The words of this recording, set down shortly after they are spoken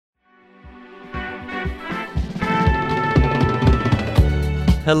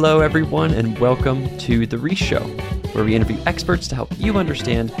Hello, everyone, and welcome to The Reese Show, where we interview experts to help you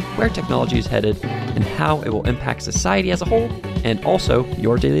understand where technology is headed and how it will impact society as a whole and also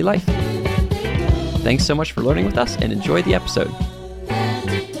your daily life. Thanks so much for learning with us and enjoy the episode.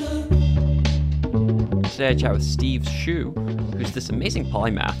 Today I chat with Steve Hsu, who's this amazing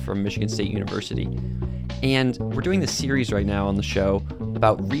polymath from Michigan State University. And we're doing this series right now on the show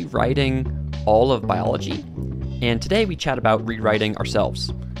about rewriting all of biology. And today we chat about rewriting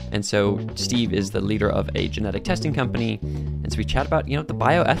ourselves. And so Steve is the leader of a genetic testing company. And so we chat about, the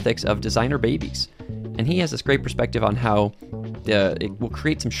bioethics of designer babies. And he has this great perspective on how it will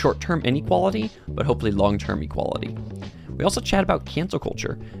create some short-term inequality, but hopefully long-term equality. We also chat about cancel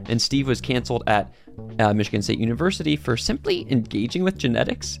culture. And Steve was canceled at Michigan State University for simply engaging with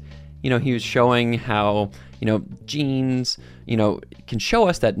genetics. He was showing how, genes, can show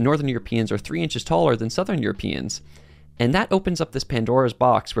us that Northern Europeans are 3 inches taller than Southern Europeans. And that opens up this Pandora's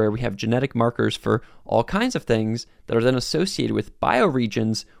box where we have genetic markers for all kinds of things that are then associated with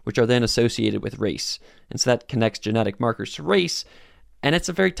bioregions, which are then associated with race. And so that connects genetic markers to race. And it's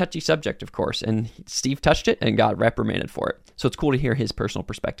a very touchy subject, of course. And Steve touched it and got reprimanded for it. So it's cool to hear his personal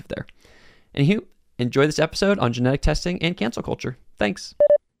perspective there. Anywho, enjoy this episode on genetic testing and cancel culture. Thanks.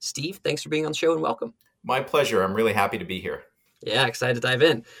 Steve, thanks for being on the show and welcome. My pleasure. I'm really happy to be here. Yeah, excited to dive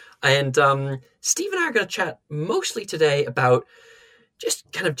in. And Steve and I are going to chat mostly today about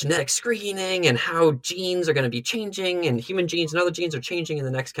just kind of genetic screening and how genes are going to be changing and human genes and other genes are changing in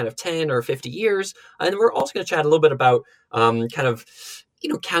the next kind of 10 or 50 years. And we're also going to chat a little bit about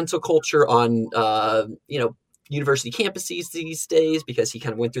cancel culture on, university campuses these days, because he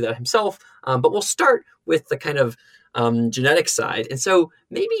kind of went through that himself. But we'll start with the kind of genetic side. And so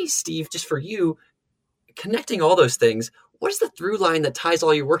maybe, Steve, just for you, connecting all those things, what is the through line that ties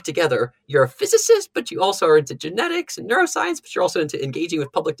all your work together? You're a physicist, but you also are into genetics and neuroscience, but you're also into engaging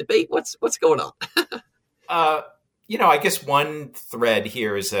with public debate. What's going on? I guess one thread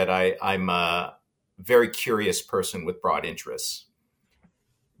here is that I'm a very curious person with broad interests.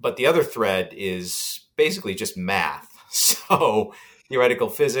 But the other thread is basically just math. So theoretical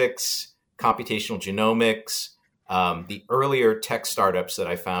physics, computational genomics. The earlier tech startups that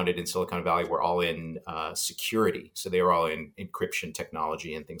I founded in Silicon Valley were all in security. So they were all in encryption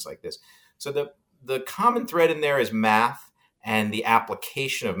technology and things like this. So the common thread in there is math and the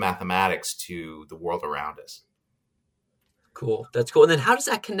application of mathematics to the world around us. Cool. That's cool. And then how does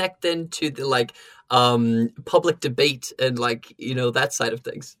that connect then to the public debate and that side of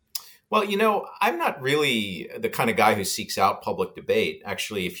things? Well, I'm not really the kind of guy who seeks out public debate.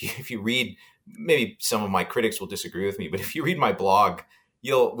 Actually, if you read, maybe some of my critics will disagree with me, but if you read my blog,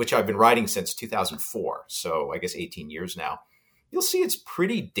 which I've been writing since 2004, so I guess 18 years now, you'll see it's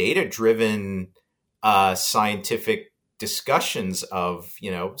pretty data-driven scientific discussions of,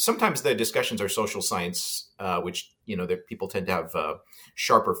 sometimes the discussions are social science, which, that people tend to have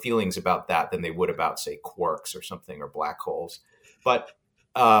sharper feelings about that than they would about, say, quarks or something, or black holes. But,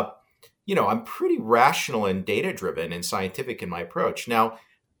 I'm pretty rational and data-driven and scientific in my approach. Now,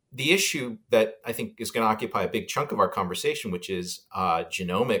 the issue that I think is going to occupy a big chunk of our conversation, which is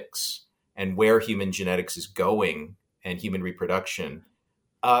genomics and where human genetics is going and human reproduction,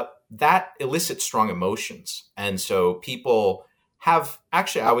 that elicits strong emotions. And so people have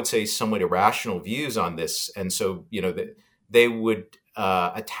actually, I would say, somewhat irrational views on this. And so, they would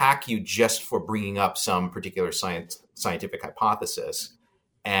attack you just for bringing up some particular scientific hypothesis.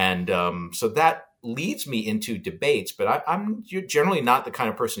 And so that leads me into debates, but I'm generally not the kind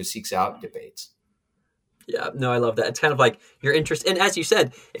of person who seeks out debates. Yeah, no, I love that. It's kind of like your interest. And as you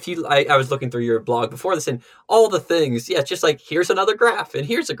said, I was looking through your blog before this and all the things, it's just like, here's another graph and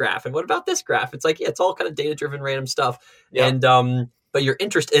here's a graph. And what about this graph? It's like, it's all kind of data-driven random stuff. Yeah. And, but your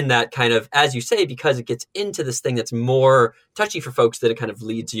interest in that kind of, as you say, because it gets into this thing that's more touchy for folks, that it kind of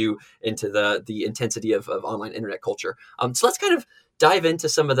leads you into the intensity of online internet culture. So let's kind of dive into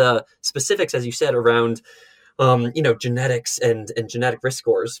some of the specifics, as you said, around, genetics and genetic risk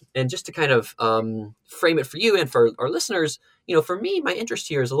scores. And just to kind of frame it for you and for our listeners, for me, my interest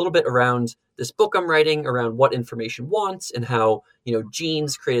here is a little bit around this book I'm writing around what information wants and how,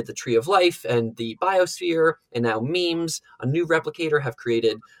 genes created the tree of life and the biosphere, and now memes, a new replicator, have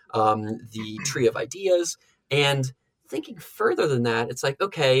created the tree of ideas. And thinking further than that, it's like,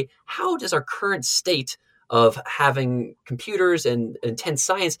 okay, how does our current state of having computers and intense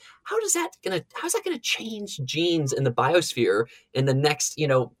science, how's that gonna change genes in the biosphere in the next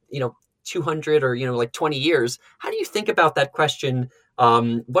 200 or 20 years? How do you think about that question?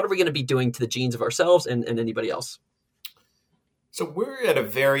 What are we going to be doing to the genes of ourselves and anybody else? So we're at a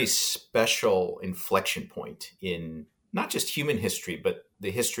very special inflection point in not just human history, but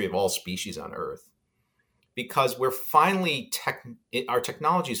the history of all species on Earth. Because we're finally, our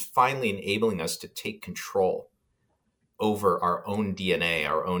technology is finally enabling us to take control over our own DNA,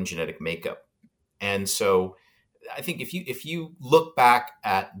 our own genetic makeup. And so I think if you look back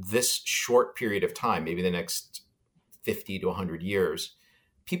at this short period of time, maybe the next 50 to 100 years,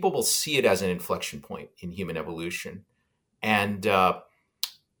 people will see it as an inflection point in human evolution. And,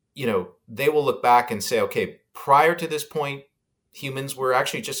 they will look back and say, okay, prior to this point, humans were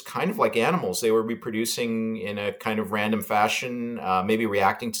actually just kind of like animals. They were reproducing in a kind of random fashion, maybe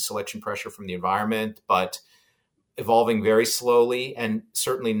reacting to selection pressure from the environment, but evolving very slowly and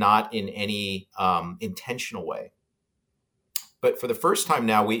certainly not in any intentional way. But for the first time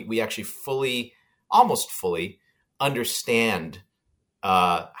now, we actually almost fully understand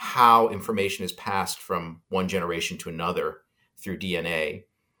how information is passed from one generation to another through DNA.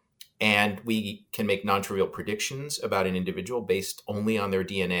 And we can make non-trivial predictions about an individual based only on their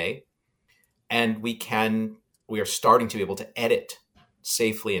DNA. And we are starting to be able to edit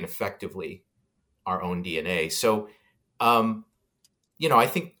safely and effectively our own DNA. So, I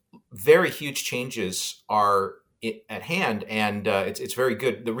think very huge changes are at hand, and it's very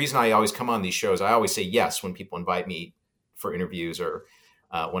good. The reason I always come on these shows, I always say yes when people invite me for interviews or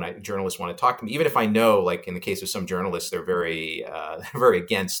when journalists want to talk to me, even if I know, like in the case of some journalists, they're very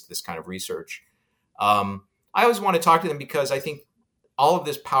against this kind of research. I always want to talk to them because I think all of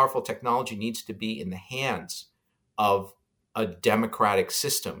this powerful technology needs to be in the hands of a democratic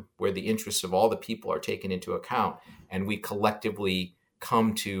system where the interests of all the people are taken into account, and we collectively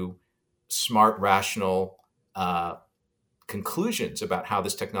come to smart, rational conclusions about how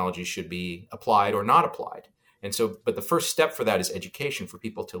this technology should be applied or not applied. And so, but the first step for that is education for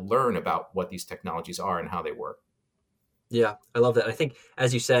people to learn about what these technologies are and how they work. Yeah, I love that. I think,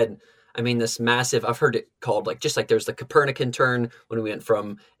 as you said, this massive, I've heard it called just like there's the Copernican turn when we went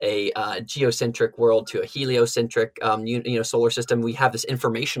from a geocentric world to a heliocentric, solar system. We have this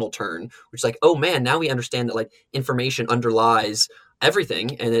informational turn, which is like, oh man, now we understand that information underlies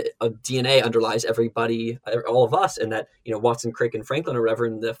everything, and DNA underlies everybody, all of us, and that Watson, Crick, and Franklin or whatever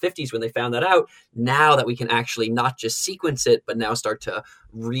in the 50s when they found that out. Now that we can actually not just sequence it, but now start to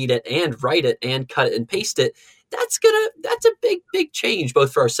read it and write it and cut it and paste it. That's a big change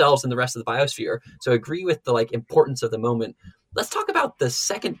both for ourselves and the rest of the biosphere. So I agree with the importance of the moment. Let's talk about the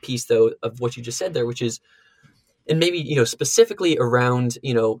second piece though of what you just said there, which is, and maybe specifically around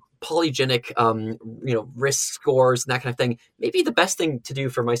polygenic risk scores and that kind of thing. Maybe the best thing to do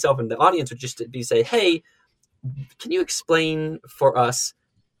for myself and the audience would just be say, hey, can you explain for us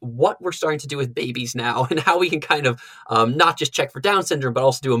what we're starting to do with babies now and how we can kind of not just check for Down syndrome, but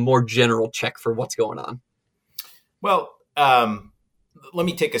also do a more general check for what's going on? Well, let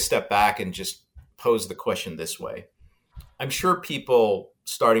me take a step back and just pose the question this way. I'm sure people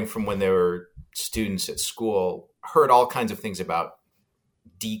starting from when they were students at school heard all kinds of things about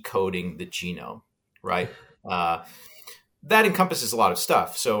decoding the genome, right? That encompasses a lot of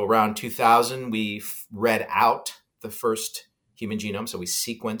stuff. So around 2000, we read out the first human genome. So we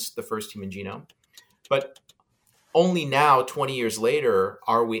sequenced the first human genome. But only now, 20 years later,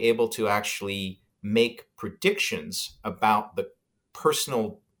 are we able to actually make predictions about the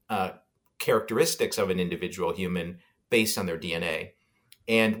personal characteristics of an individual human based on their DNA.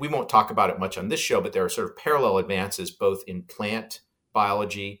 And we won't talk about it much on this show, but there are sort of parallel advances both in plant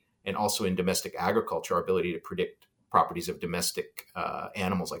biology and also in domestic agriculture, our ability to predict properties of domestic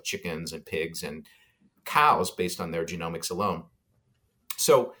animals like chickens and pigs and cows based on their genomics alone.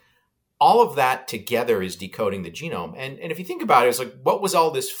 So all of that together is decoding the genome. And if you think about it, it's like, what was all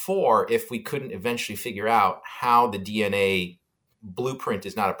this for if we couldn't eventually figure out how the DNA blueprint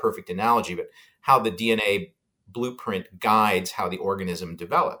is not a perfect analogy, but how the DNA blueprint guides how the organism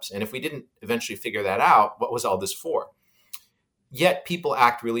develops? And if we didn't eventually figure that out, what was all this for? Yet people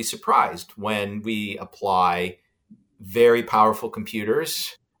act really surprised when we apply very powerful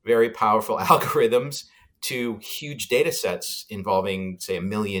computers, very powerful algorithms to huge data sets involving, say, 1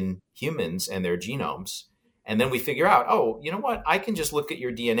 million humans and their genomes. And then we figure out, oh, you know what? I can just look at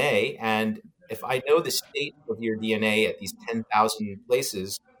your DNA, and if I know the state of your DNA at these 10,000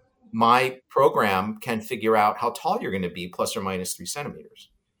 places, my program can figure out how tall you're going to be, plus or minus 3 centimeters.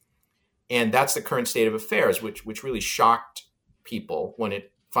 And that's the current state of affairs, which really shocked people when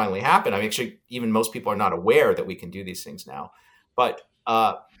it finally happened. I mean, actually, even most people are not aware that we can do these things now. But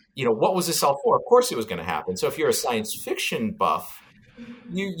what was this all for? Of course it was going to happen. So if you're a science fiction buff,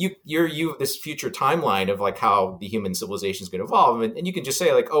 you have this future timeline of like how the human civilization is going to evolve. And you can just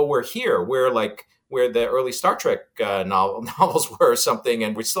say like, oh, we're here. We're like where the early Star Trek novels were or something,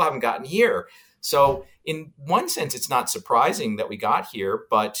 and we still haven't gotten here. So in one sense, it's not surprising that we got here,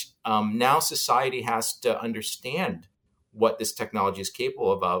 but now society has to understand what this technology is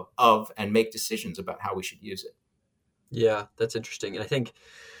capable of and make decisions about how we should use it. Yeah, that's interesting. And I think,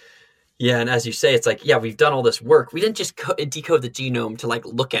 yeah, and as you say, it's like, yeah, we've done all this work. We didn't just decode the genome to like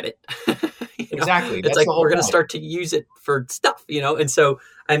look at it. Exactly. It's like we're going to start to use it for stuff, and so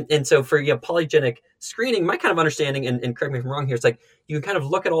for polygenic screening, my kind of understanding, and correct me if I'm wrong here, it's like you can kind of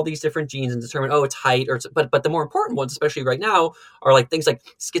look at all these different genes and determine, it's height, but the more important ones, especially right now, are like things like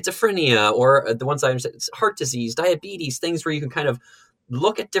schizophrenia, or the ones I understand, heart disease, diabetes, things where you can kind of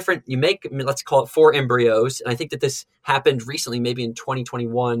look at different, let's call it 4 embryos. And I think that this happened recently, maybe in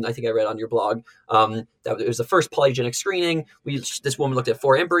 2021. I think I read on your blog that it was the first polygenic screening. This woman looked at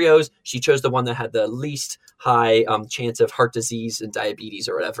 4 embryos. She chose the one that had the least high chance of heart disease and diabetes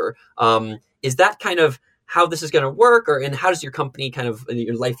or whatever. Is that kind of how this is going to work? And how does your company kind of,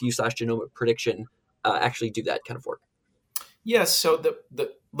 your LifeView/genomic prediction actually do that kind of work? Yes. So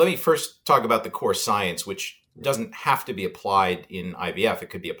let me first talk about the core science, which doesn't have to be applied in IVF. It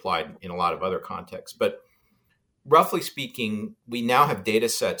could be applied in a lot of other contexts. But roughly speaking, we now have data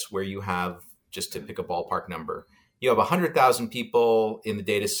sets where you have, just to pick a ballpark number, you have 100,000 people in the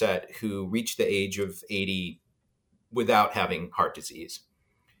data set who reach the age of 80 without having heart disease.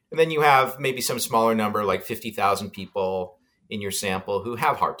 And then you have maybe some smaller number, like 50,000 people in your sample who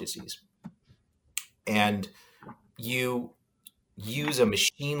have heart disease. And you use a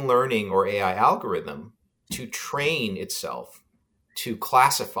machine learning or AI algorithm to train itself to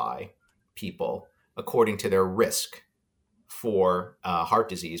classify people according to their risk for heart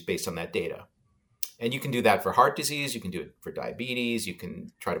disease based on that data. And you can do that for heart disease. You can do it for diabetes. You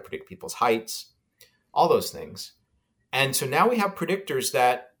can try to predict people's heights, all those things. And so now we have predictors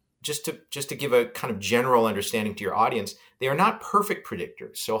that, just to give a kind of general understanding to your audience, they are not perfect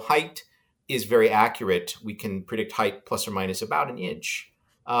predictors. So height is very accurate. We can predict height plus or minus about an inch,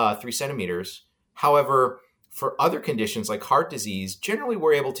 3 centimeters. However, for other conditions like heart disease, generally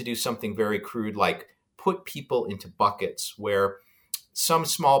we're able to do something very crude, like put people into buckets where some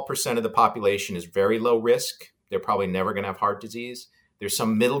small percent of the population is very low risk. They're probably never going to have heart disease. There's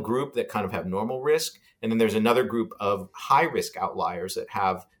some middle group that kind of have normal risk. And then there's another group of high risk outliers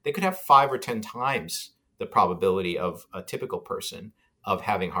they could have 5 or 10 times the probability of a typical person of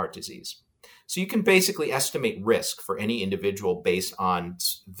having heart disease. So you can basically estimate risk for any individual based on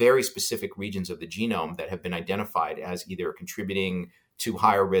very specific regions of the genome that have been identified as either contributing to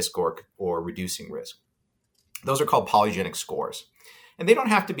higher risk or reducing risk. Those are called polygenic scores. And they don't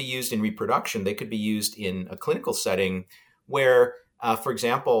have to be used in reproduction. They could be used in a clinical setting where, for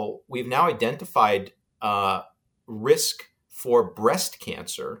example, we've now identified risk for breast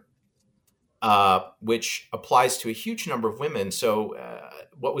cancer, which applies to a huge number of women. So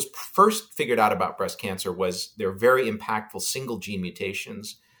what was first figured out about breast cancer was there are very impactful single gene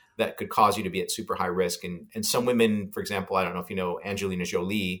mutations that could cause you to be at super high risk. And some women, for example, I don't know if you know, Angelina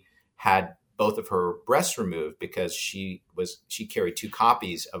Jolie had both of her breasts removed because she carried 2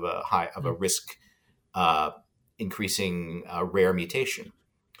 copies of a risk increasing rare mutation.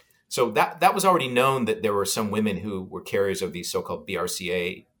 So that was already known that there were some women who were carriers of these so-called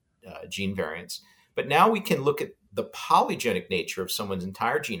BRCA gene variants. But now we can look at the polygenic nature of someone's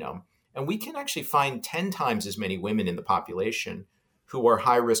entire genome, and we can actually find 10 times as many women in the population who are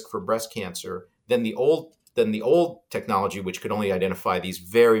high risk for breast cancer than the old technology, which could only identify these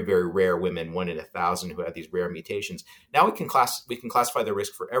very, very rare women, 1 in 1,000 who have these rare mutations. Now we can classify the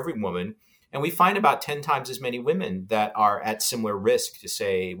risk for every woman, and we find about 10 times as many women that are at similar risk to,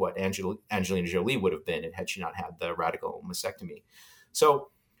 say, what Angelina Jolie would have been had she not had the radical mastectomy.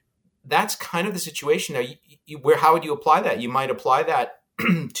 So that's kind of the situation. Now, how would you apply that? You might apply that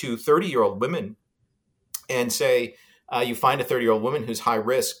to 30-year-old women and say you find a 30-year-old woman who's high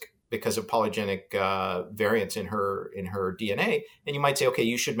risk because of polygenic variants in her DNA, and you might say, okay,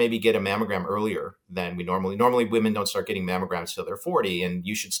 you should maybe get a mammogram earlier than we normally women don't start getting mammograms till they're 40, and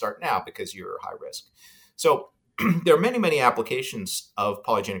you should start now because you're high risk. So there are many, many applications of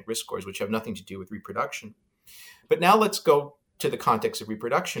polygenic risk scores which have nothing to do with reproduction. But now let's go to the context of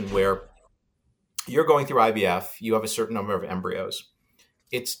reproduction, where you're going through IVF, you have a certain number of embryos.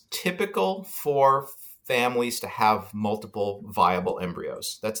 It's typical for families to have multiple viable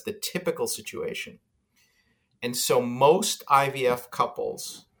embryos. That's the typical situation. And so most IVF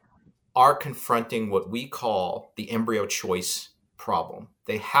couples are confronting what we call the embryo choice problem.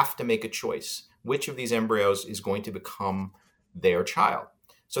 They have to make a choice. Which of these embryos is going to become their child?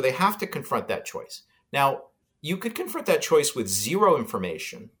 So they have to confront that choice. Now, you could confront that choice with zero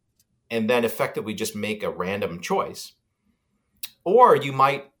information and then effectively just make a random choice. Or you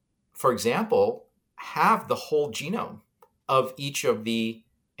might for example, have the whole genome of each of the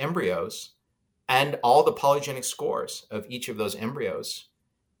embryos and all the polygenic scores of each of those embryos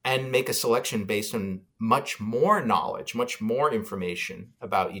and make a selection based on much more knowledge, much more information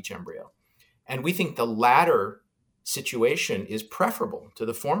about each embryo. And we think the latter situation is preferable to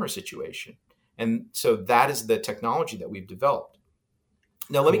the former situation. And so that is the technology that we've developed.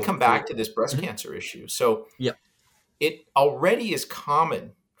 Now, let me come back to this breast cancer issue. So it already is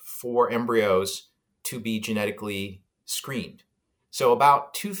common for embryos to be genetically screened. So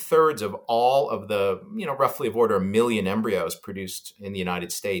about 2/3 of all of the, roughly of order 1 million embryos produced in the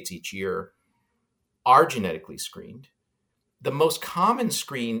United States each year are genetically screened. The most common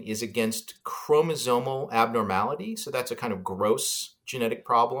screen is against chromosomal abnormality. So that's a kind of gross genetic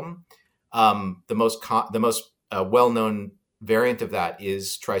problem. The most well-known variant of that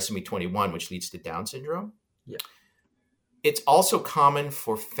is trisomy 21, which leads to Down syndrome. Yeah. It's also common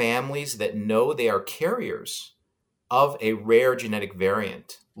for families that know they are carriers of a rare genetic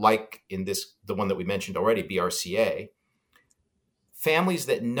variant, like in the one that we mentioned already, BRCA. Families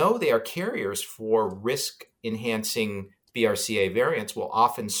that know they are carriers for risk-enhancing BRCA variants will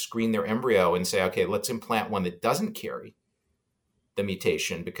often screen their embryo and say, okay, let's implant one that doesn't carry the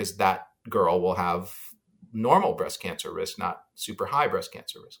mutation because that girl will have normal breast cancer risk, not super high breast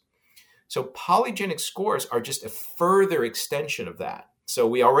cancer risk. So polygenic scores are just a further extension of that. So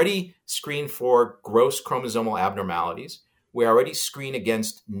we already screen for gross chromosomal abnormalities. We already screen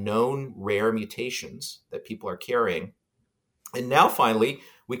against known rare mutations that people are carrying. And now finally,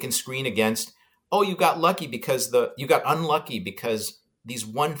 we can screen against, you got unlucky because these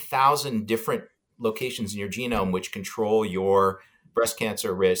 1,000 different locations in your genome which control your breast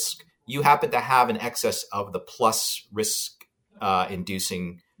cancer risk, you happen to have an excess of the plus risk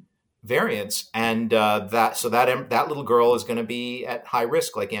inducing variants, and that little girl is going to be at high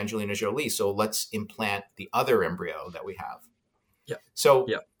risk, like Angelina Jolie. So let's implant the other embryo that we have. Yeah. So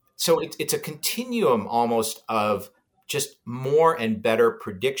it's a continuum almost of just more and better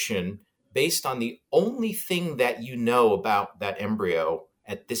prediction based on the only thing that you know about that embryo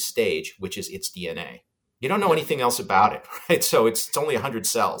at this stage, which is its DNA. You don't know anything else about it, right? So it's only 100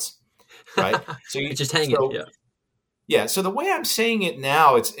 cells, right? So you just hang it. Yeah. Yeah. So the way I'm saying it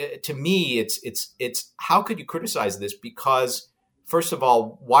now, to me, it's how could you criticize this? Because first of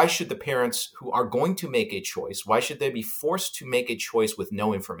all, why should the parents who are going to make a choice, why should they be forced to make a choice with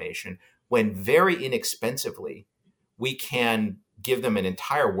no information when very inexpensively we can give them an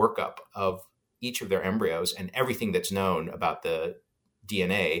entire workup of each of their embryos and everything that's known about the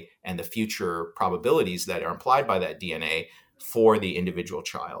DNA and the future probabilities that are implied by that DNA for the individual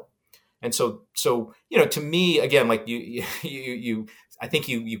child? And so, to me, again, like you I think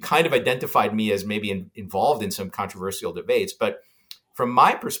you kind of identified me as maybe involved in some controversial debates, but from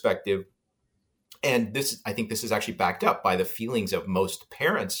my perspective, and I think this is actually backed up by the feelings of most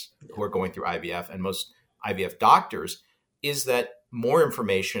parents who are going through IVF and most IVF doctors, is that more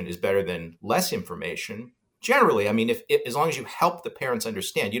information is better than less information. Generally, I mean, if as long as you help the parents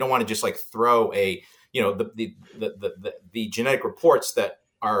understand, you don't want to just like throw the genetic reports that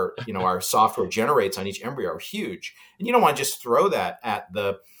our software generates on each embryo are huge. And you don't want to just throw that at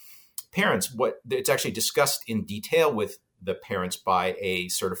the parents. It's actually discussed in detail with the parents by a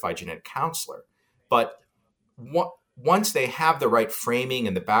certified genetic counselor. But once they have the right framing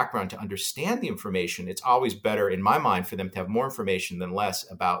and the background to understand the information, it's always better, in my mind, for them to have more information than less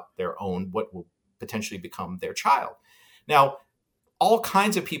about their own, what will potentially become their child. Now, all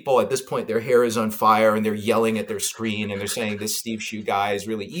kinds of people at this point, their hair is on fire and they're yelling at their screen and they're saying, this Steve Hsu guy is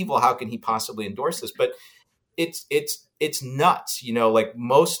really evil. How can he possibly endorse this? But it's nuts. Like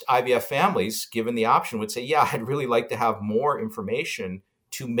most IVF families, given the option, would say, yeah, I'd really like to have more information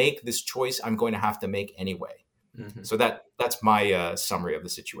to make this choice I'm going to have to make anyway. Mm-hmm. So that's my summary of the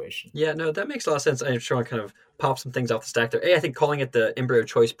situation. Yeah, no, that makes a lot of sense. I'm sure I kind of pop some things off the stack there. I think calling it the embryo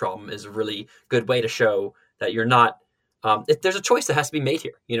choice problem is a really good way to show that you're not, there's a choice that has to be made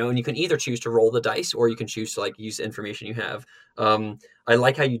here, and you can either choose to roll the dice or you can choose to use the information you have. I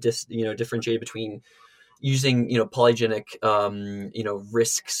like how you differentiate between using, polygenic,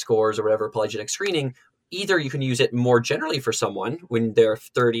 risk scores or whatever, polygenic screening. Either you can use it more generally for someone when they're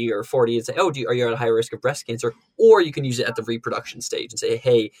 30 or 40 and say, are you at a high risk of breast cancer? Or you can use it at the reproduction stage and say,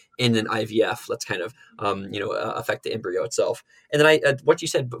 hey, in an IVF, let's kind of, affect the embryo itself. And then what you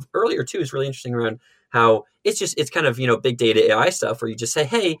said earlier too is really interesting around how it's kind of, big data AI stuff where you just say,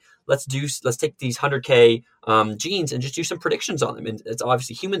 hey, let's take these 100K genes and just do some predictions on them. And it's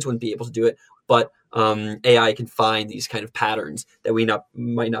obviously humans wouldn't be able to do it, but AI can find these kind of patterns that we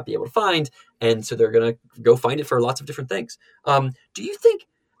might not be able to find. And so they're going to go find it for lots of different things. Do you think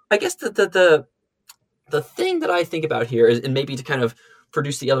I guess the thing that I think about here is, and maybe to kind of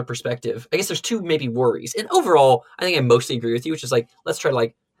produce the other perspective, I guess there's two maybe worries. And overall, I think I mostly agree with you, which is like, let's try to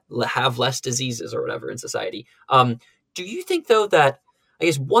like have less diseases or whatever in society. Do you think though that, I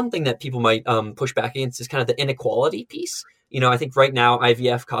guess one thing that people might push back against is kind of the inequality piece. I think right now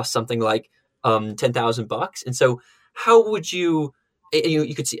IVF costs something like $10,000, and so how would you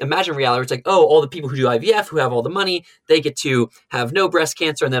could see, imagine reality where it's like, oh, all the people who do IVF, who have all the money, they get to have no breast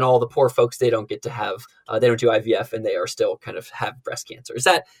cancer, and then all the poor folks, they don't get to have, they don't do IVF, and they are still kind of have breast cancer.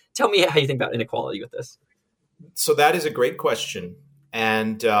 Tell me how you think about inequality with this. So that is a great question.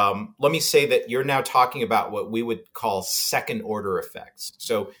 And let me say that you're now talking about what we would call second order effects.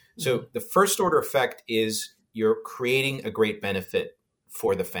 So the first order effect is you're creating a great benefit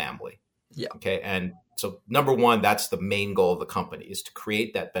for the family. Yeah. Okay. And so number one, that's the main goal of the company, is to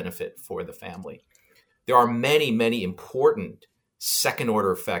create that benefit for the family. There are many, many important second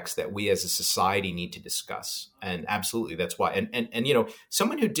order effects that we as a society need to discuss. And absolutely, that's why. And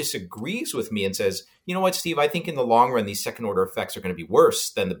someone who disagrees with me and says, you know what, Steve, I think in the long run, these second order effects are going to be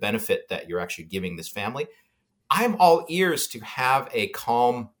worse than the benefit that you're actually giving this family. I'm all ears to have a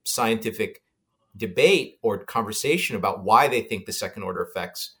calm scientific debate or conversation about why they think the second order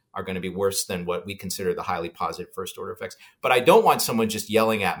effects are going to be worse than what we consider the highly positive first order effects. But I don't want someone just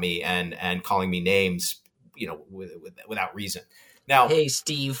yelling at me and calling me names, without reason. Now, hey,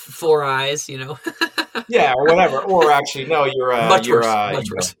 Steve, Four Eyes, yeah, or whatever. Or actually, no, you're much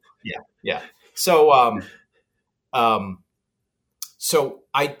worse. Yeah. So, so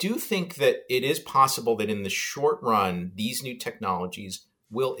I do think that it is possible that in the short run, these new technologies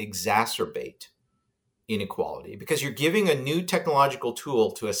will exacerbate inequality, because you're giving a new technological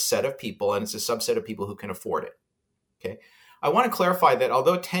tool to a set of people, and it's a subset of people who can afford it. Okay. I want to clarify that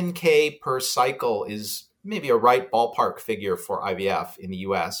although $10K per cycle is maybe a right ballpark figure for IVF in the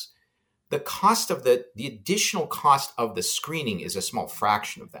US, the cost of the additional cost of the screening is a small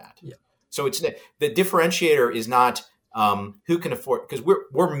fraction of that. Yeah. So it's the differentiator is not who can afford, because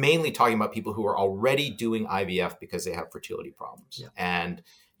we're mainly talking about people who are already doing IVF because they have fertility problems. Yeah. And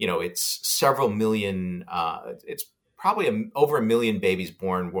it's several million, it's probably over 1 million babies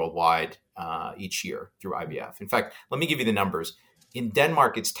born worldwide each year through IVF. In fact, let me give you the numbers. In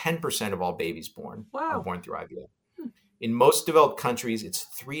Denmark, it's 10% of all babies born are born through IVF. In most developed countries, it's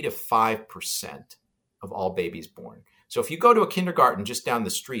 3 to 5% of all babies born. So if you go to a kindergarten just down the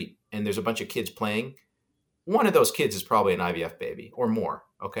street and there's a bunch of kids playing, one of those kids is probably an IVF baby or more.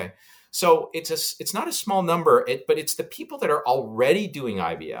 Okay. So it's not a small number, but it's the people that are already doing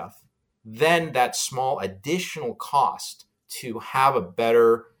IVF, then that small additional cost to have a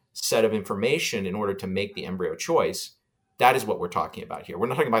better set of information in order to make the embryo choice. That is what we're talking about here. We're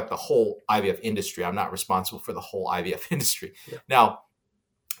not talking about the whole IVF industry. I'm not responsible for the whole IVF industry. Yeah. Now,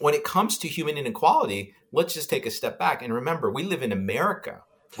 when it comes to human inequality, let's just take a step back and remember, we live in America,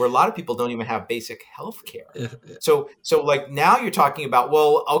 where a lot of people don't even have basic health care. Yeah. So like now you're talking about,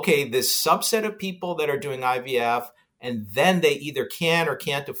 well, okay, this subset of people that are doing IVF, and then they either can or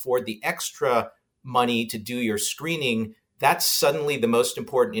can't afford the extra money to do your screening. That's suddenly the most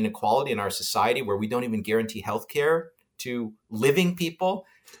important inequality in our society, where we don't even guarantee health care to living people.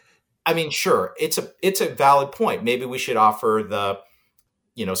 I mean, sure, it's a valid point. Maybe we should offer the,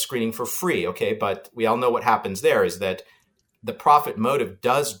 screening for free. Okay. But we all know what happens there is that the profit motive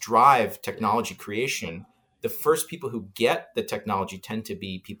does drive technology creation. The first people who get the technology tend to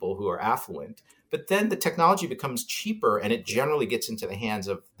be people who are affluent, but then the technology becomes cheaper and it generally gets into the hands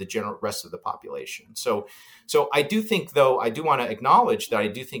of the general rest of the population. So I do think, though, I do want to acknowledge that I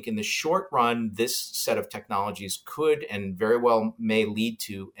do think in the short run, this set of technologies could and very well may lead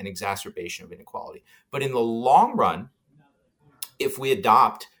to an exacerbation of inequality. But in the long run, if we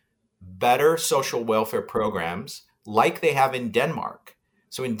adopt better social welfare programs like they have in Denmark.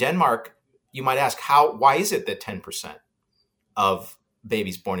 So in Denmark, you might ask, why is it that 10% of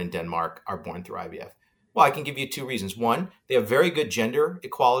babies born in Denmark are born through IVF? Well, I can give you 2 reasons. One, they have very good gender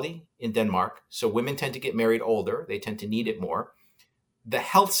equality in Denmark. So women tend to get married older. They tend to need it more. The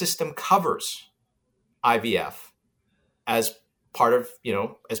health system covers IVF as part of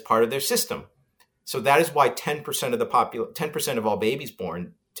their system. So that is why 10% of 10% of all babies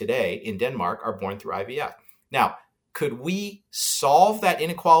born today in Denmark are born through IVF. Now, could we solve that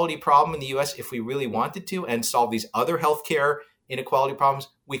inequality problem in the US if we really wanted to and solve these other healthcare inequality problems?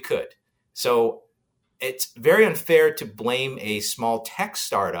 We could. So it's very unfair to blame a small tech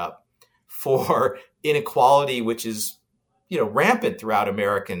startup for inequality, which is, rampant throughout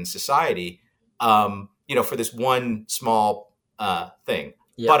American society, for this one small thing.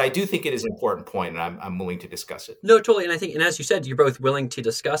 Yeah. But I do think it is an important point, and I'm willing to discuss it. No, totally. And I think, and as you said, you're both willing to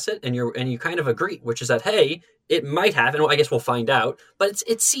discuss it, and you kind of agree, which is that, hey, it might happen. Well, I guess we'll find out. But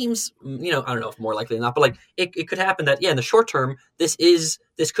it seems, I don't know if more likely than not, but like it could happen that, in the short term, this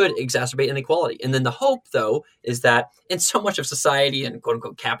could exacerbate inequality. And then the hope, though, is that in so much of society and quote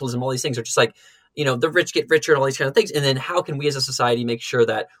unquote capitalism, all these things are just like, the rich get richer and all these kind of things. And then how can we as a society make sure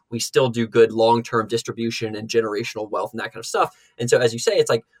that we still do good long-term distribution and generational wealth and that kind of stuff? And so, as you say, it's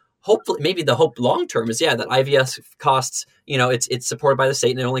like, hopefully, maybe the hope long term is that IVF costs, it's supported by the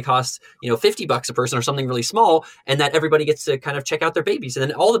state and it only costs $50 a person or something really small, and that everybody gets to kind of check out their babies, and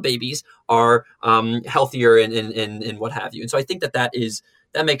then all the babies are healthier and what have you. And so I think that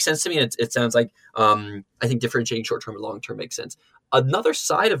makes sense to me. And it sounds like I think differentiating short term and long term makes sense. Another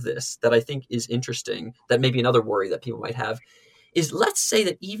side of this that I think is interesting, that maybe another worry that people might have, is let's say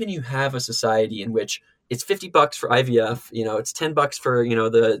that even you have a society in which it's $50 for IVF, it's $10 for,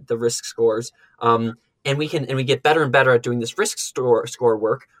 the risk scores. And we get better and better at doing this risk score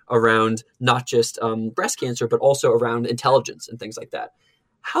work around not just breast cancer, but also around intelligence and things like that.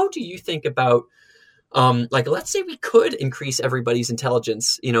 How do you think about, let's say we could increase everybody's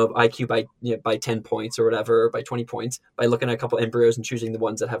intelligence, IQ by 10 points or whatever, by 20 points, by looking at a couple embryos and choosing the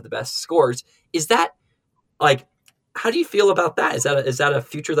ones that have the best scores. Is that how do you feel about that? Is that a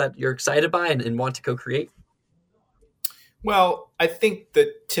future that you're excited by and want to co-create? Well, I think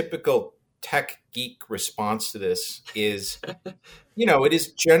the typical tech geek response to this is, it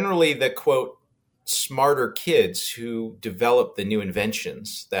is generally the quote smarter kids who develop the new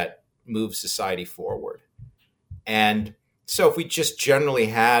inventions that move society forward. And so if we just generally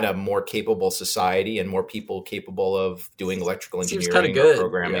had a more capable society and more people capable of doing electrical engineering or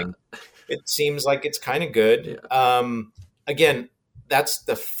programming, it seems like it's kind of good. Yeah. Again, that's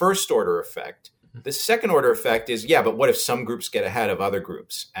the first order effect. The second order effect is, but what if some groups get ahead of other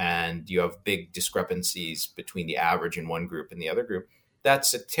groups and you have big discrepancies between the average in one group and the other group?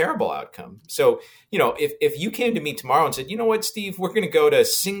 That's a terrible outcome. So, if you came to me tomorrow and said, you know what, Steve, we're going to go to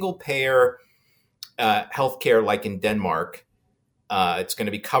single payer healthcare like in Denmark. It's going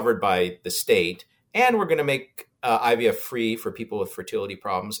to be covered by the state, and we're going to make IVF free for people with fertility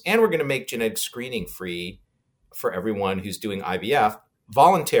problems, and we're going to make genetic screening free for everyone who's doing IVF.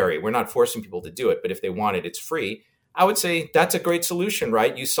 Voluntary. We're not forcing people to do it, but if they want it, it's free. I would say that's a great solution,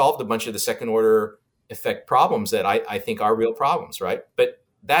 right? You solved a bunch of the second order effect problems that I think are real problems, right? But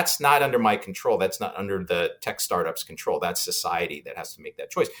that's not under my control. That's not under the tech startups' control. That's society that has to make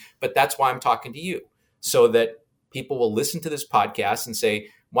that choice. But that's why I'm talking to you, so that people will listen to this podcast and say,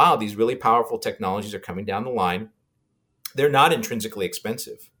 wow, these really powerful technologies are coming down the line. They're not intrinsically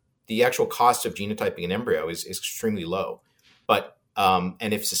expensive. The actual cost of genotyping an embryo is extremely low. But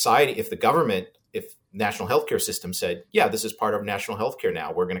and if the government, if national healthcare system said, this is part of national healthcare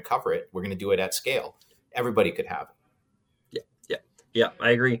now, we're going to cover it, we're going to do it at scale, everybody could have it. Yeah, I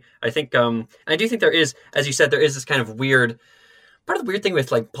agree. I think, I do think there is, as you said, there is this kind of weird, part of the weird thing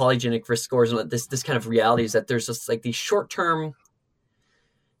with like polygenic risk scores and this kind of reality is that there's just like these short-term,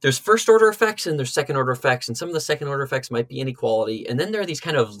 there's first order effects and there's second order effects, and some of the second order effects might be inequality. And then there are these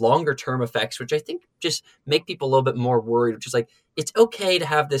kind of longer term effects, which I think just make people a little bit more worried, which is like, it's okay to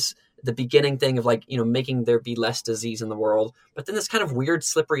have the beginning thing of like, making there be less disease in the world, but then this kind of weird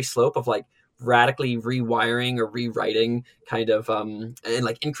slippery slope of like radically rewiring or rewriting kind of, and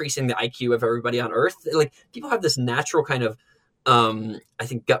like increasing the IQ of everybody on Earth. Like people have this natural kind of, I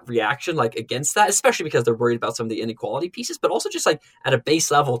think gut reaction like against that, especially because they're worried about some of the inequality pieces, but also just like at a base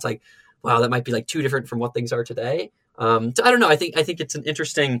level, it's like, wow, that might be like too different from what things are today. So I don't know. I think it's an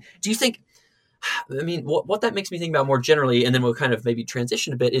interesting, do you think, I mean, what that makes me think about more generally, and then we'll kind of maybe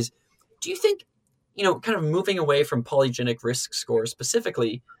transition a bit is, do you think, kind of moving away from polygenic risk scores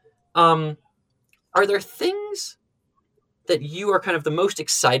specifically, are there things that you are kind of the most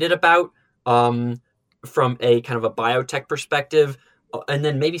excited about, from a kind of a biotech perspective, and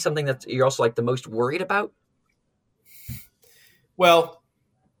then maybe something that you're also like the most worried about? Well,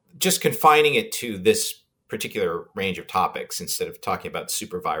 just confining it to this particular range of topics instead of talking about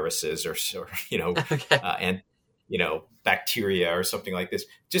super viruses or okay. And bacteria or something like this,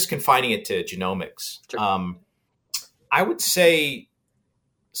 just confining it to genomics. Sure. I would say,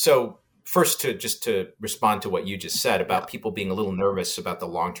 so first to respond to what you just said about people being a little nervous about the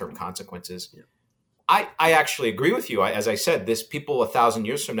long-term consequences. Yeah. I actually agree with you. As I said, people 1,000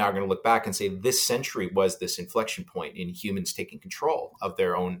 years from now are going to look back and say this century was this inflection point in humans taking control of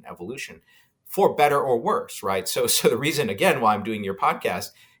their own evolution, for better or worse, right? So the reason, again, why I'm doing your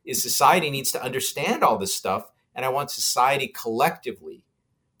podcast is society needs to understand all this stuff, and I want society collectively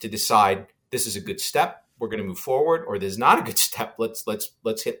to decide this is a good step, we're going to move forward, or this is not a good step.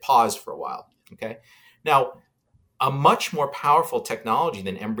 Let's hit pause for a while. Okay. Now, a much more powerful technology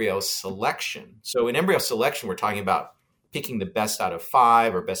than embryo selection. So in embryo selection, we're talking about picking the best out of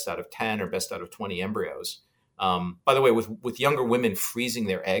 5 or best out of 10 or best out of 20 embryos. By the way, with younger women freezing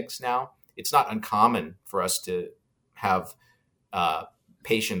their eggs now, it's not uncommon for us to have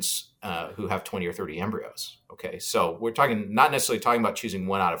patients who have 20 or 30 embryos. Okay, so we're not necessarily talking about choosing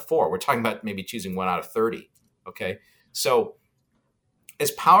 1 out of 4. We're talking about maybe choosing 1 out of 30. Okay, so as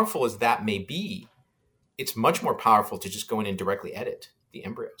powerful as that may be, it's much more powerful to just go in and directly edit the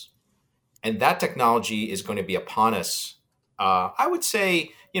embryos. And that technology is going to be upon us. I would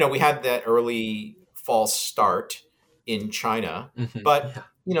say, we had that early false start in China, but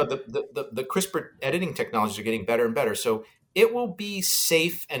the CRISPR editing technologies are getting better and better. So it will be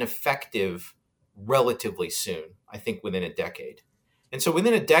safe and effective relatively soon, I think within a decade. And so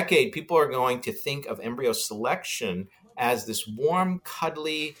within a decade, people are going to think of embryo selection as this warm,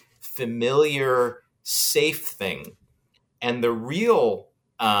 cuddly, familiar, safe thing. And the real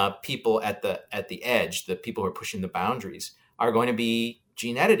people at the edge, the people who are pushing the boundaries, are going to be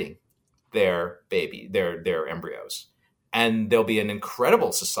gene editing their embryos. And there'll be an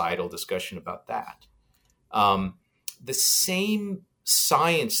incredible societal discussion about that. The same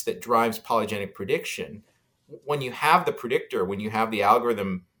science that drives polygenic prediction, when you have the predictor, when you have the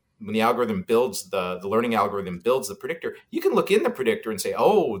algorithm, when the algorithm builds the learning algorithm builds the predictor, you can look in the predictor and say,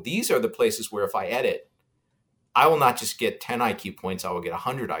 oh, these are the places where if I edit, I will not just get 10 IQ points, I will get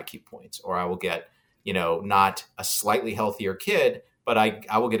 100 IQ points, or I will get, not a slightly healthier kid, but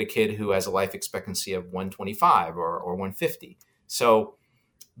I will get a kid who has a life expectancy of 125 or 150. So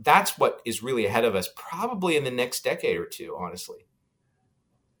that's what is really ahead of us, probably in the next decade or two, honestly.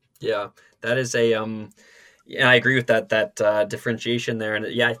 Yeah, that is I agree with that differentiation there. And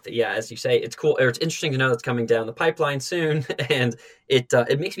yeah, as you say, it's cool, or it's interesting to know that's coming down the pipeline soon. And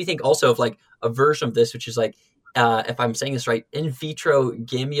it makes me think also of like a version of this, which is like, if I'm saying this right, in vitro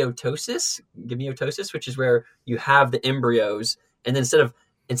gameotosis, which is where you have the embryos, and then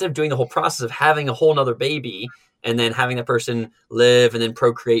instead of doing the whole process of having a whole nother baby and then having that person live and then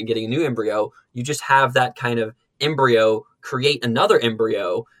procreate and getting a new embryo, you just have that kind of embryo create another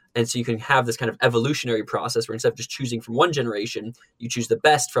embryo. And so you can have this kind of evolutionary process where instead of just choosing from one generation, you choose the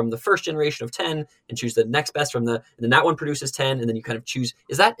best from the first generation of 10 and choose the next best and then that one produces 10. And then you kind of choose,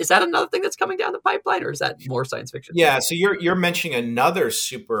 is that another thing that's coming down the pipeline, or is that more science fiction? Yeah. So you're mentioning another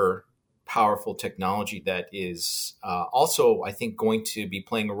super powerful technology that is also, I think, going to be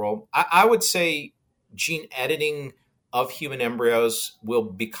playing a role. I would say gene editing of human embryos will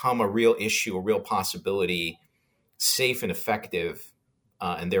become a real issue, a real possibility, safe and effective,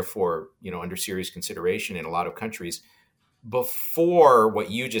 and therefore, under serious consideration in a lot of countries before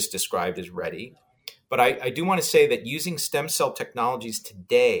what you just described is ready. But I do want to say that using stem cell technologies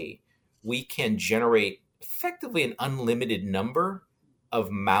today, we can generate effectively an unlimited number of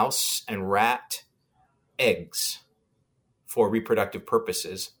mouse and rat eggs for reproductive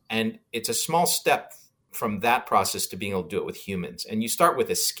purposes. And it's a small step from that process to being able to do it with humans. And you start with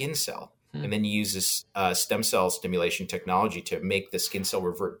a skin cell. And then you use this stem cell stimulation technology to make the skin cell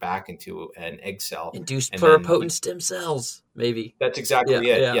revert back into an egg cell. Induced pluripotent stem cells, maybe. That's exactly it.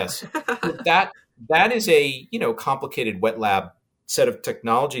 Yeah. Yes, that is a complicated wet lab set of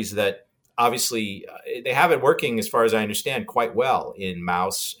technologies that obviously they have it working, as far as I understand, quite well in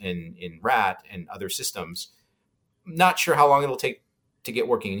mouse and in rat and other systems. Not sure how long it'll take to get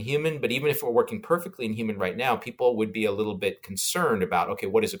working in human, but even if we're working perfectly in human right now, people would be a little bit concerned about, okay,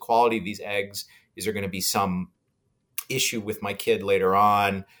 what is the quality of these eggs? Is there going to be some issue with my kid later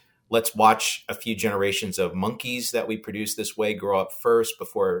on? Let's watch a few generations of monkeys that we produce this way grow up first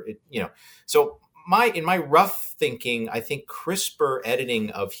before it, So in my rough thinking, I think CRISPR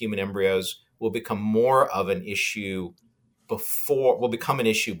editing of human embryos will become more of an issue before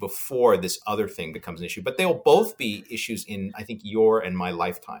this other thing becomes an issue. But they'll both be issues in, I think, your and my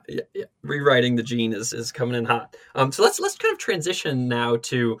lifetime. Yeah. Rewriting the gene is coming in hot. So let's kind of transition now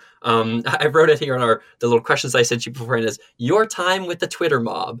to, I wrote it here on the little questions I sent you beforehand, is your time with the Twitter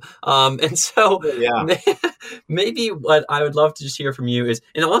mob. And so maybe what I would love to just hear from you is,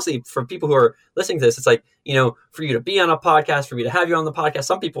 and honestly, for people who are listening to this, it's like, for you to be on a podcast, for me to have you on the podcast,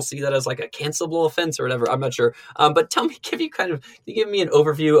 some people see that as like a cancelable offense or whatever. I'm not sure. But give me an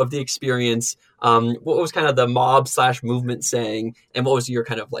overview of the experience. What was kind of the mob / movement saying, and what was your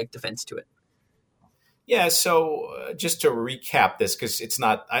kind of like defense to it? Yeah. So just to recap this, because it's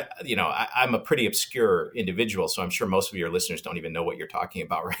not, I'm a pretty obscure individual, so I'm sure most of your listeners don't even know what you're talking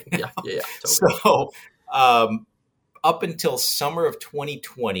about right now. Yeah. Totally. So up until summer of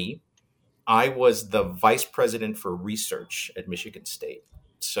 2020, I was the vice president for research at Michigan State.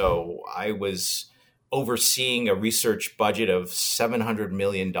 So I was overseeing a research budget of $700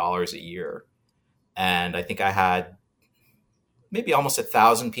 million a year. And I think I had maybe almost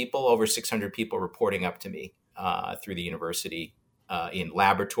 1,000 people, over 600 people reporting up to me through the university in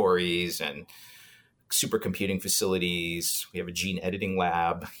laboratories and supercomputing facilities. We have a gene editing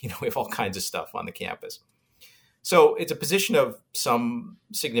lab. We have all kinds of stuff on the campus. So it's a position of some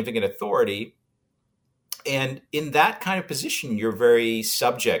significant authority. And in that kind of position, you're very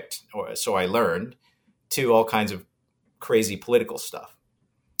subject, or so I learned, to all kinds of crazy political stuff.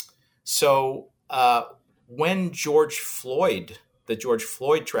 So when the George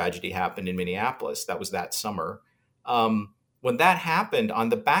Floyd tragedy happened in Minneapolis, that was that summer. When that happened, on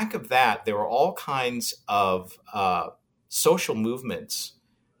the back of that, there were all kinds of social movements,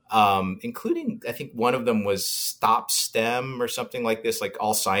 including, I think one of them was Stop STEM or something like this, like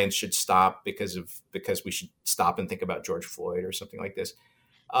all science should stop because we should stop and think about George Floyd or something like this.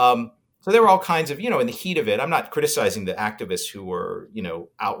 So there were all kinds of, in the heat of it, I'm not criticizing the activists who were,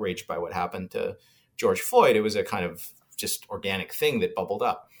 outraged by what happened to George Floyd. It was a kind of just organic thing that bubbled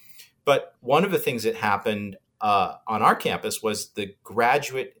up. But one of the things that happened on our campus was the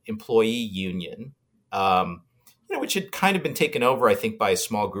Graduate Employee Union, which had kind of been taken over, I think, by a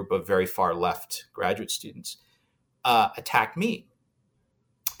small group of very far left graduate students, attacked me.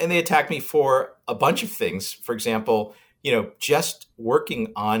 And they attacked me for a bunch of things. For example, just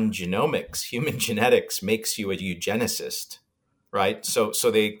working on genomics, human genetics, makes you a eugenicist, right? So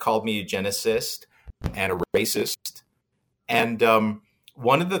they called me a eugenicist and a racist. And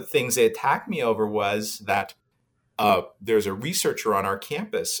one of the things they attacked me over was that there's a researcher on our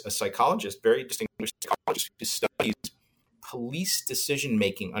campus, a psychologist, very distinguished psychologist, who studies police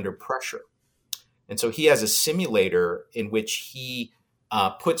decision-making under pressure. And so he has a simulator in which he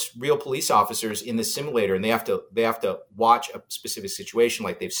puts real police officers in the simulator, and they have to watch a specific situation,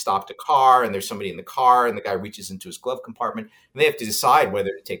 like they've stopped a car and there's somebody in the car and the guy reaches into his glove compartment, and they have to decide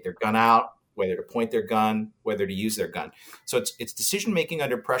whether to take their gun out, whether to point their gun, whether to use their gun. So it's decision making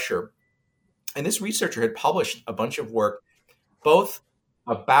under pressure. And this researcher had published a bunch of work both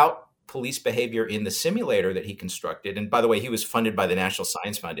about police behavior in the simulator that he constructed. And by the way, he was funded by the National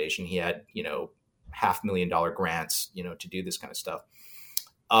Science Foundation. He had, $500,000 grants, to do this kind of stuff.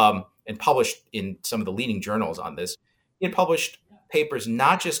 And published in some of the leading journals on this. He had published papers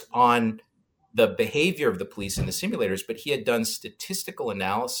not just on the behavior of the police in the simulators, but he had done statistical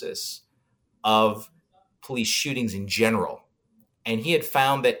analysis of police shootings in general. And he had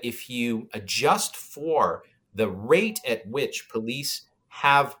found that if you adjust for the rate at which police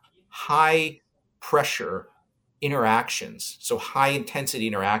have high pressure interactions, so high intensity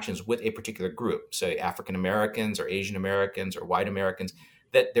interactions with a particular group, say African Americans or Asian Americans or white Americans,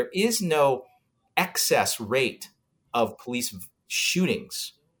 that there is no excess rate of police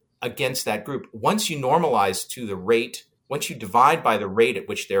shootings against that group. Once you normalize to the rate, once you divide by the rate at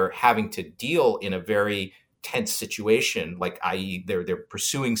which they're having to deal in a very tense situation, like i.e. they're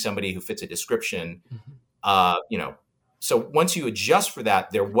pursuing somebody who fits a description, so once you adjust for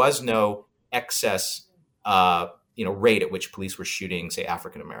that, there was no excess, rate at which police were shooting, say,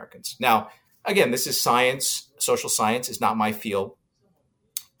 African Americans. Now, again, this is science. Social science is not my field.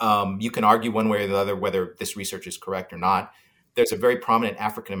 You can argue one way or the other whether this research is correct or not. There's a very prominent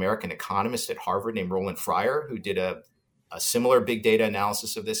African-American economist at Harvard named Roland Fryer who did a similar big data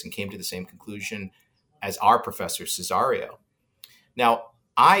analysis of this and came to the same conclusion as our professor Cesario. Now,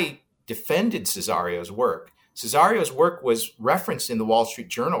 I defended Cesario's work. Cesario's work was referenced in the Wall Street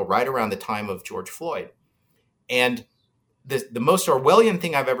Journal right around the time of George Floyd. And the most Orwellian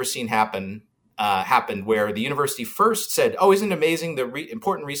thing I've ever seen happened where the university first said, "Oh, isn't it amazing? The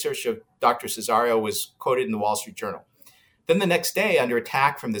important research of Dr. Cesario was quoted in the Wall Street Journal." Then the next day, under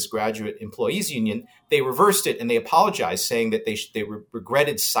attack from this Graduate Employees Union, they reversed it and they apologized, saying that they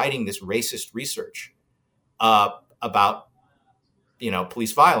regretted citing this racist research about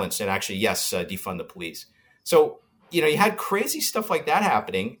police violence and actually, yes, defund the police. So you had crazy stuff like that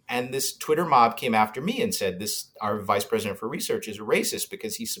happening, and this Twitter mob came after me and said, our vice president for research is a racist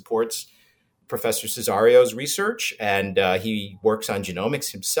because he supports Professor Cesario's research, and he works on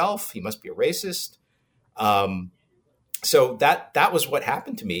genomics himself. He must be a racist. So that was what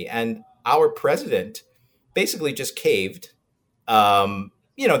happened to me. And our president basically just caved.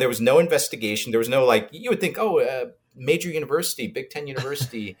 There was no investigation. There was no, you would think, major university, Big Ten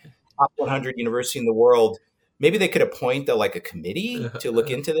university, top 100 university in the world. Maybe they could appoint a committee to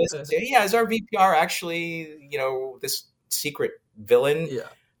look into this and say, is our VPR actually, this secret villain? Yeah.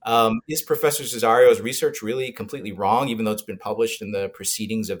 Is Professor Cesario's research really completely wrong, even though it's been published in the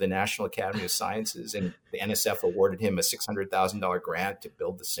Proceedings of the National Academy of Sciences, and the NSF awarded him a $600,000 grant to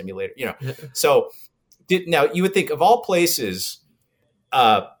build the simulator? So now you would think of all places,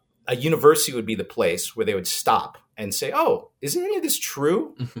 a university would be the place where they would stop and say, "Oh, is any of this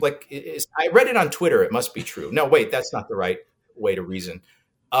true?" Like, I read it on Twitter; it must be true. No, wait, that's not the right way to reason.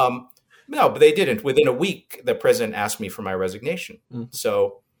 No, but they didn't. Within a week, the president asked me for my resignation.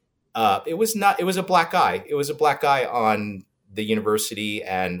 So it was a black eye. It was a black eye on the university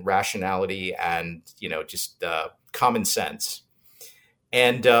and rationality and, just common sense.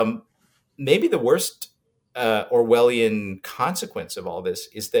 And maybe the worst Orwellian consequence of all this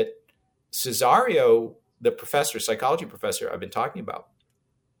is that Cesario, the psychology professor I've been talking about,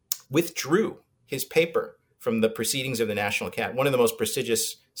 withdrew his paper from the Proceedings of the National Academy, one of the most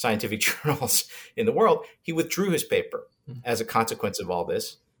prestigious scientific journals in the world. He withdrew his paper as a consequence of all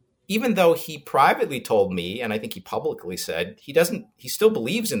this, even though he privately told me, and I think he publicly said, he still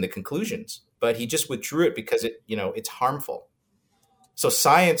believes in the conclusions, but he just withdrew it because it's harmful. So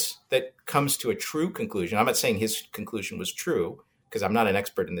science that comes to a true conclusion, I'm not saying his conclusion was true because I'm not an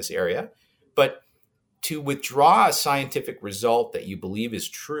expert in this area, but to withdraw a scientific result that you believe is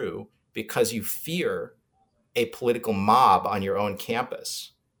true because you fear a political mob on your own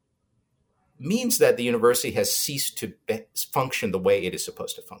campus means that the university has ceased to function the way it is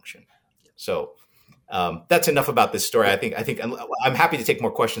supposed to function. So that's enough about this story. I think I'm happy to take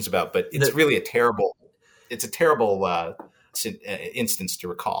more questions about, but it's really a terrible instance to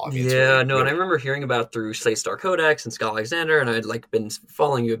recall. I mean, and I remember hearing about it through Slate Star Codex and Scott Alexander, and I'd been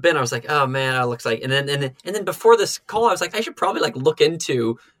following you a bit. I was like, oh man, it looks like, and then before this call, I was like, I should probably look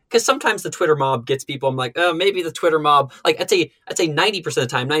into. Because sometimes the Twitter mob gets people. I'm like, oh, maybe the Twitter mob. I'd say 90% of the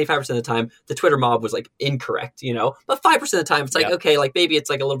time, 95% of the time, the Twitter mob was incorrect, But 5% of the time, it's okay, maybe it's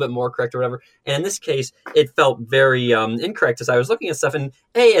a little bit more correct or whatever. And in this case, it felt very incorrect as I was looking at stuff. And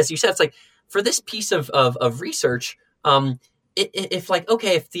as you said, it's for this piece of research,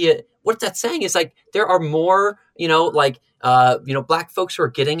 what that's saying is there are more, black folks who are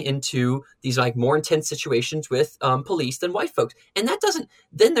getting into these more intense situations with police than white folks. And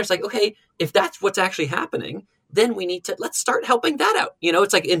then there's okay, if that's what's actually happening, then let's start helping that out.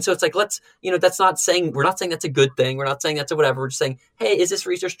 Let's, that's not saying, we're not saying that's a good thing. We're not saying that's a whatever. We're just saying, hey, is this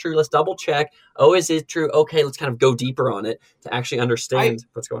research true? Let's double check. Oh, is it true? Okay, let's kind of go deeper on it to actually understand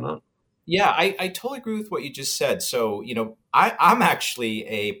what's going on. Yeah, I totally agree with what you just said. So, I'm actually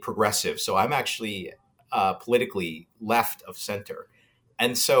a progressive. So I'm actually politically left of center.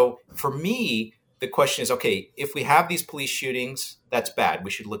 And so for me, the question is, okay, if we have these police shootings, that's bad.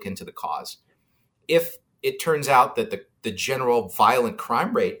 We should look into the cause. If it turns out that the general violent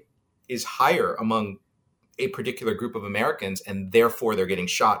crime rate is higher among a particular group of Americans, and therefore they're getting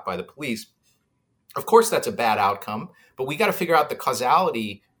shot by the police, of course, that's a bad outcome. But we got to figure out the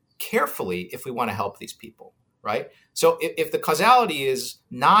causality carefully if we want to help these people, right? So if the causality is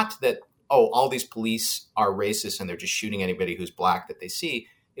not that, all these police are racist and they're just shooting anybody who's black that they see,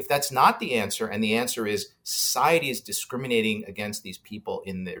 if that's not the answer, and the answer is society is discriminating against these people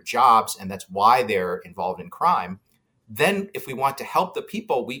in their jobs and that's why they're involved in crime, then if we want to help the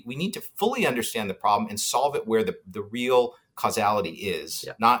people, we need to fully understand the problem and solve it where the real causality is,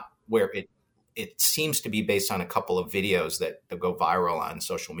 not where it seems to be based on a couple of videos that go viral on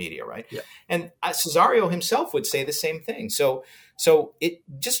social media, right? Yeah. And Cesario himself would say the same thing. So it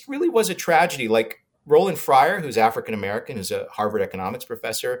just really was a tragedy. Roland Fryer, who's African-American, who's a Harvard economics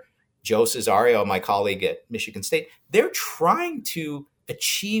professor, Joe Cesario, my colleague at Michigan State, they're trying to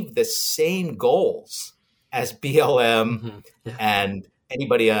achieve the same goals as BLM and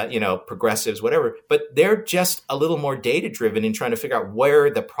anybody, progressives, whatever, but they're just a little more data driven in trying to figure out where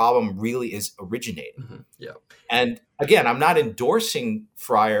the problem really is originating. And again, I'm not endorsing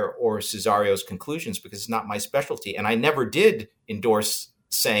Fryer or Cesario's conclusions because it's not my specialty. And I never did endorse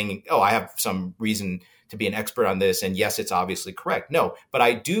saying, I have some reason to be an expert on this. And yes, it's obviously correct. No, but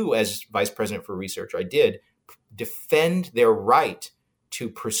I do, as vice president for research, I did defend their right to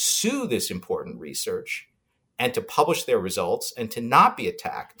pursue this important research and to publish their results and to not be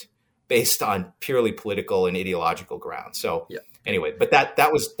attacked based on purely political and ideological grounds. So anyway, but that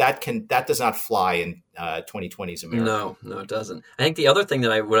does not fly in 2020's America. No, it doesn't. I think the other thing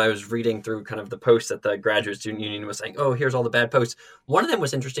that when I was reading through kind of the posts that the Graduate Student Union was saying, here's all the bad posts. One of them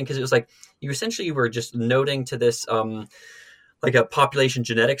was interesting because it was you essentially were just noting to this like a population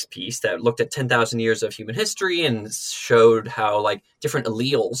genetics piece that looked at 10,000 years of human history and showed how like different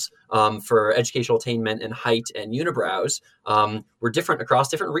alleles for educational attainment and height and unibrows were different across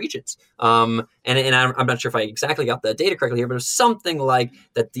different regions. And I'm not sure if I exactly got the data correctly here, but it was something like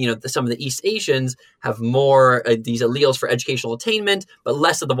that, some of the East Asians have more these alleles for educational attainment, but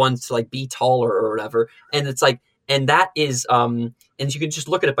less of the ones to like be taller or whatever. And it's like, and that is, and you can just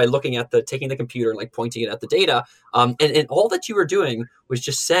look at it by looking at taking the computer and like pointing it at the data. And all that you were doing was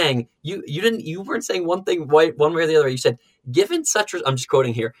just saying, you weren't saying one thing one way or the other. You said, I'm just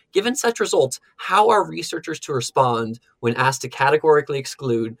quoting here, given such results, how are researchers to respond when asked to categorically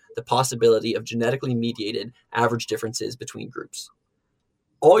exclude the possibility of genetically mediated average differences between groups?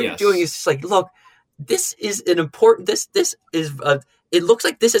 All you're doing is just like, look, this is an important, this is, it looks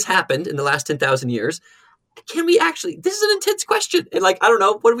like this has happened in the last 10,000 years. Can we actually, this is an intense question. And like, I don't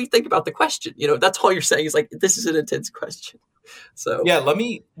know, what do we think about the question? That's all you're saying is like, this is an intense question. So yeah, let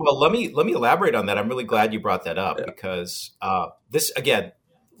me elaborate on that. I'm really glad you brought that up because this, again,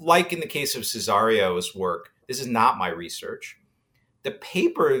 like in the case of Cesario's work, this is not my research. The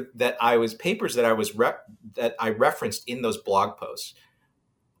papers that I referenced in those blog posts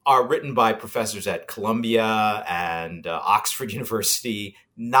are written by professors at Columbia and Oxford University,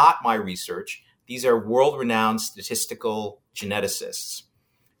 not my research. These are world-renowned statistical geneticists.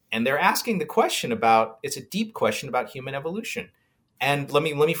 And they're asking the question it's a deep question about human evolution. And let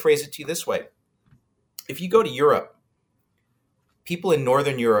me phrase it to you this way. If you go to Europe, people in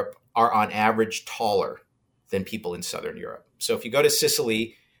Northern Europe are on average taller than people in Southern Europe. So if you go to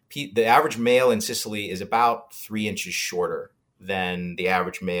Sicily, the average male in Sicily is about 3 inches shorter than the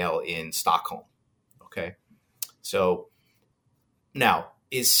average male in Stockholm. Okay. So now,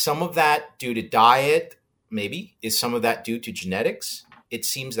 is some of that due to diet? Maybe. Is some of that due to genetics? It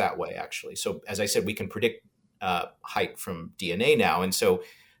seems that way, actually. So as I said, we can predict height from DNA now. And so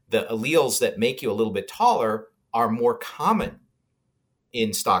the alleles that make you a little bit taller are more common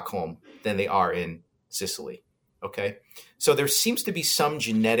in Stockholm than they are in Sicily. Okay. So there seems to be some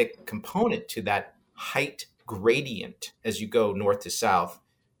genetic component to that height gradient as you go north to south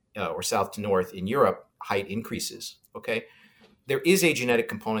or south to north in Europe, height increases. Okay. There is a genetic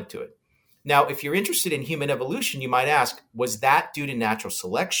component to it. Now, if you're interested in human evolution, you might ask, was that due to natural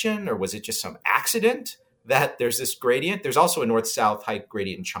selection or was it just some accident that there's this gradient? There's also a north-south height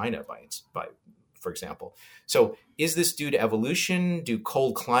gradient in China, for example. So is this due to evolution? Do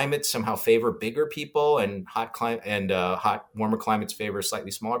cold climates somehow favor bigger people and hot, warmer climates favor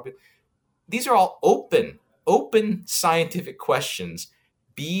slightly smaller people? These are all open scientific questions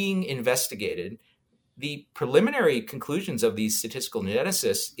being investigated. The preliminary conclusions of these statistical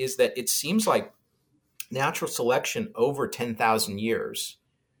geneticists is that it seems like natural selection over 10,000 years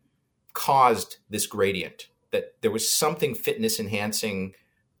caused this gradient, that there was something fitness enhancing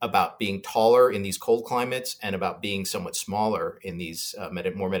about being taller in these cold climates and about being somewhat smaller in these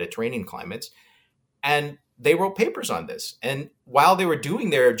more Mediterranean climates. And they wrote papers on this. And while they were doing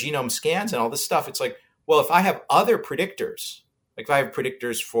their genome scans and all this stuff, it's like, well, if I have other predictors, like if I have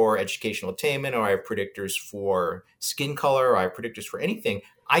predictors for educational attainment, or I have predictors for skin color, or I have predictors for anything,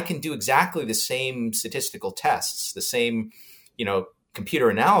 I can do exactly the same statistical tests, the same, computer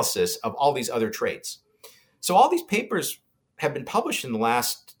analysis of all these other traits. So all these papers have been published in the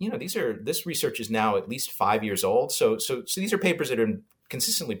last, this research is now at least 5 years old. So these are papers that are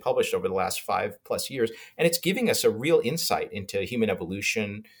consistently published over the last 5+ years, and it's giving us a real insight into human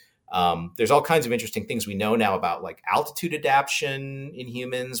evolution. There's all kinds of interesting things we know now about like altitude adaptation in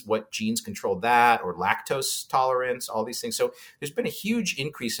humans, what genes control that, or lactose tolerance, all these things. So there's been a huge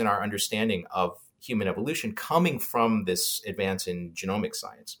increase in our understanding of human evolution coming from this advance in genomic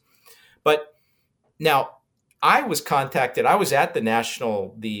science. But now I was at the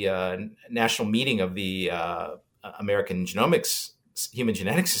national meeting of the American Human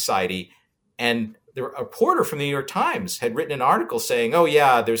Genetics Society, and the reporter from the New York Times had written an article saying, oh,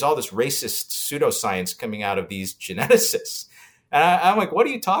 yeah, there's all this racist pseudoscience coming out of these geneticists. And I'm like, what are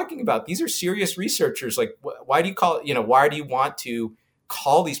you talking about? These are serious researchers. Like, why do you want to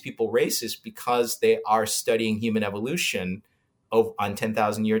call these people racist? Because they are studying human evolution on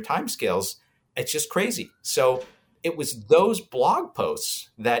 10,000 year timescales. It's just crazy. So it was those blog posts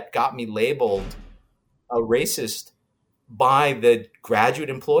that got me labeled a racist by the Graduate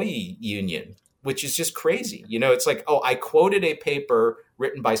Employee Union, which is just crazy. It's like, oh, I quoted a paper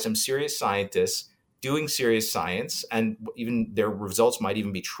written by some serious scientists doing serious science, and even their results might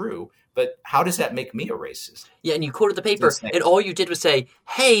even be true. But how does that make me a racist? Yeah, and you quoted the paper, and all you did was say,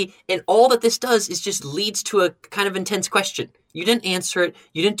 hey, and all that this does is just leads to a kind of intense question. You didn't answer it.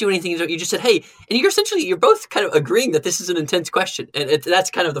 You didn't do anything. You just said, hey, and you're both kind of agreeing that this is an intense question. And that's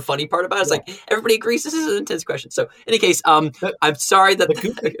kind of the funny part about it. It's like, everybody agrees this is an intense question. So in any case, I'm sorry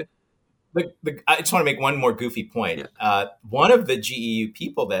that... I just want to make one more goofy point. Yeah. One of the GEU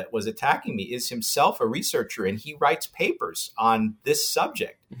people that was attacking me is himself a researcher, and he writes papers on this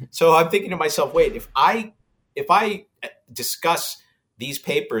subject. Mm-hmm. So I'm thinking to myself, wait, if I discuss these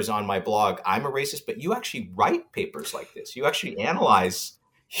papers on my blog, I'm a racist, but you actually write papers like this. You actually analyze.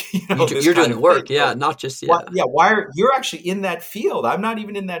 You're doing the work, not just you're actually in that field. I'm not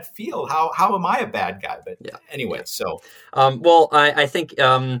even in that field. How am I a bad guy? But anyway, so I think.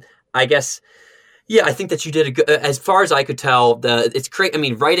 I guess, I think that you did as far as I could tell, it's great. I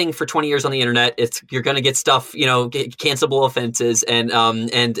mean, writing for 20 years on the internet, you're going to get stuff, get cancelable offenses and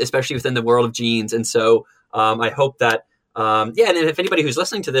especially within the world of genes. And so, I hope that, and if anybody who's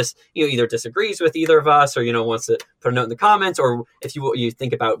listening to this, either disagrees with either of us or, wants to put a note in the comments, or if you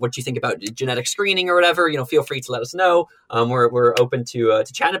think about what you think about genetic screening or whatever, feel free to let us know. We're open to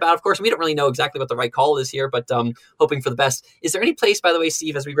chat about. Of course, we don't really know exactly what the right call is here, but hoping for the best. Is there any place, by the way,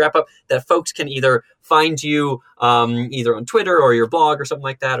 Steve, as we wrap up, that folks can either find you either on Twitter or your blog or something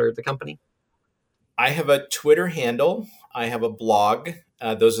like that, or the company? I have a Twitter handle. I have a blog.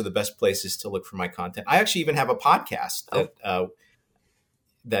 Those are the best places to look for my content. I actually even have a podcast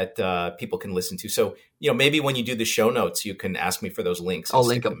that people can listen to. So, maybe when you do the show notes, you can ask me for those links. I'll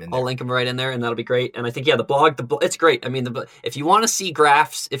link them. I'll link them right in there, and that'll be great. And I think, the blog, it's great. I mean, if you want to see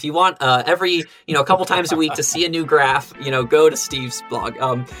graphs, if you want every, a couple times a week to see a new graph, go to Steve's blog.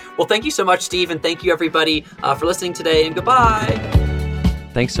 Well, thank you so much, Steve, and thank you everybody for listening today, and goodbye.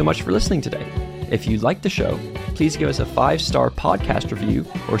 Thanks so much for listening today. If you liked the show, please give us a 5-star podcast review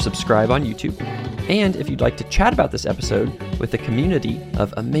or subscribe on YouTube. And if you'd like to chat about this episode with a community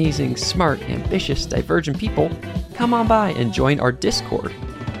of amazing, smart, ambitious, divergent people, come on by and join our Discord.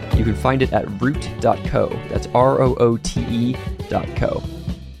 You can find it at roote.co. That's ROOTE.co.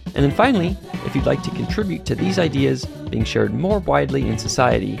 And then finally, if you'd like to contribute to these ideas being shared more widely in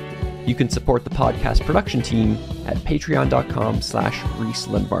society, you can support the podcast production team at patreon.com/Rhys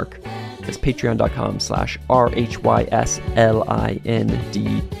Lindmark. That's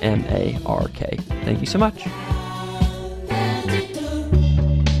patreon.com/RHYSLINDMARK. Thank you so much.